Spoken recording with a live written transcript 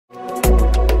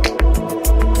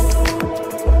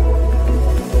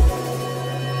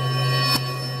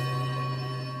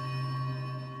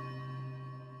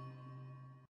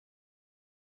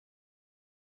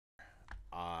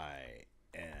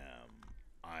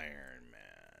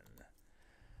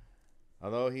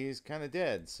Although he's kind of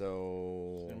dead,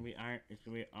 so It's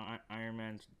gonna be Iron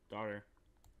Man's daughter.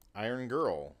 Iron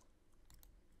Girl,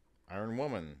 Iron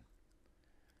Woman.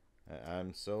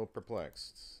 I'm so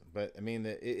perplexed, but I mean,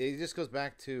 it just goes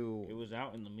back to It was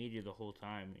out in the media the whole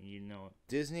time, and you know it.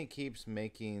 Disney keeps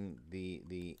making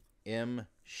the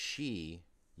she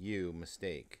you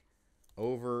mistake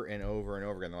over and over and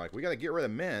over again. They're like, we got to get rid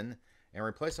of men and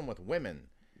replace them with women.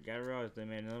 You gotta realize they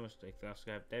made another mistake. They also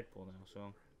got Deadpool now,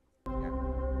 so.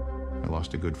 Yeah. I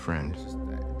lost a good friend. Just,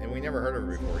 and we never heard of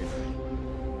her before either.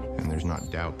 And there's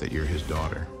not doubt that you're his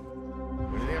daughter.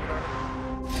 What did he have about her?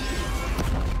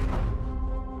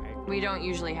 We don't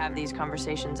usually have these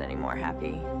conversations anymore,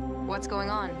 Happy. What's going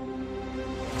on?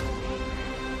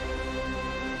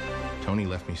 Tony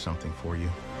left me something for you.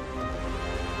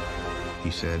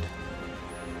 He said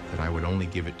that I would only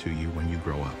give it to you when you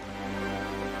grow up.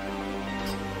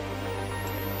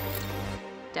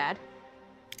 Dad?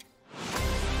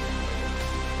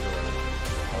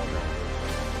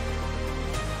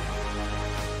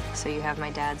 So you have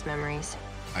my dad's memories?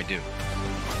 I do.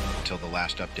 Until the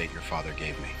last update your father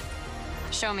gave me.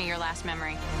 Show me your last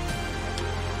memory.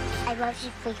 I love you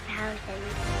 3,000.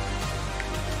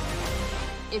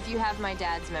 If you have my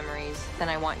dad's memories, then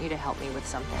I want you to help me with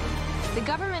something. The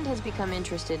government has become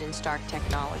interested in Stark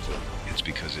technology. It's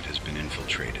because it has been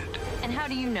infiltrated. And how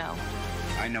do you know?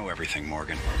 I know everything,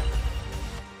 Morgan.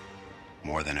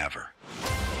 More than ever.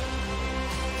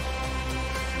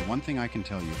 And one thing I can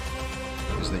tell you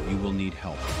is that you will need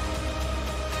help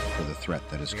for the threat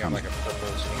that is coming. Like a purple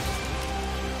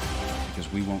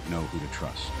Because we won't know who to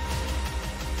trust.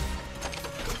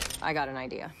 I got an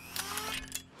idea.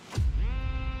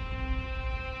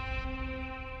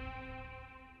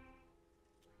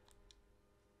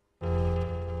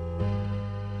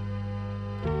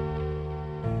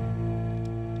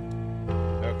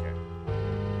 Okay.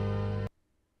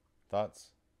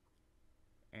 Thoughts?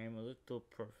 I'm a little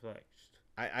perplexed.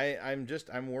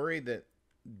 I'm worried that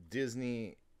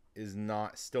Disney is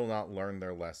still not learned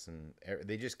their lesson.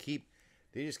 They just keep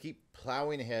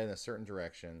plowing ahead in a certain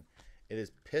direction. It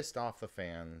has pissed off the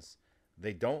fans.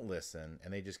 They don't listen,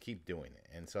 and they just keep doing it.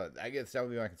 And so I guess that would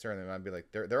be my concern. And I'd be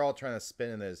like, they're all trying to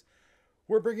spin it as,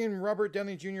 we're bringing Robert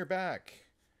Downey Jr. back.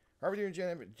 Robert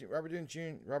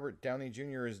Downey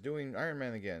Jr. is doing Iron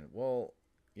Man again. Well,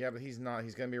 yeah, but he's not.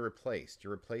 He's going to be replaced.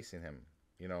 You're replacing him.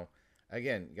 You know,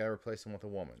 again, you got to replace him with a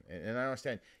woman. And I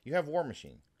understand. You have War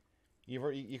Machine.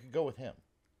 You could go with him.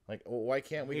 Like, why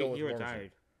can't we go with War Machine? He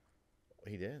retired.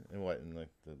 He did? In what? In like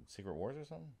the Secret Wars or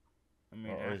something? I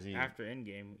mean, or is he, after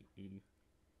Endgame, he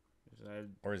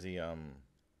decided. Or is he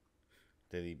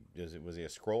was he a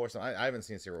Skrull or something? I haven't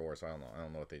seen Secret Wars, so I don't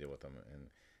know what they did with him.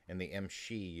 And the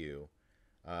MCU,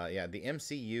 yeah, the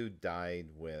MCU died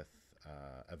with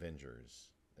Avengers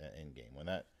Endgame. When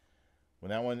that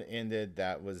one ended,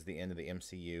 that was the end of the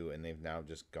MCU, and they've now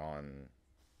just gone,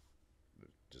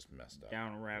 just messed up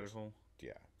Down a rabbit hole.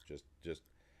 Yeah, just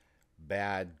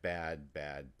bad.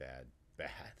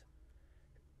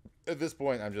 At this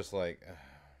point, I'm just like,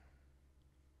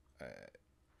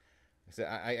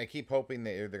 I keep hoping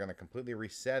that they're going to completely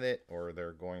reset it, or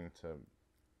they're going to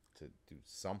do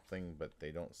something, but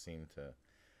they don't seem to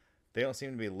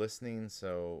be listening.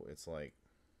 So it's like,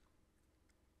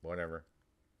 whatever.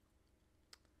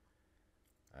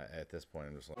 At this point,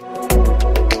 I'm just like.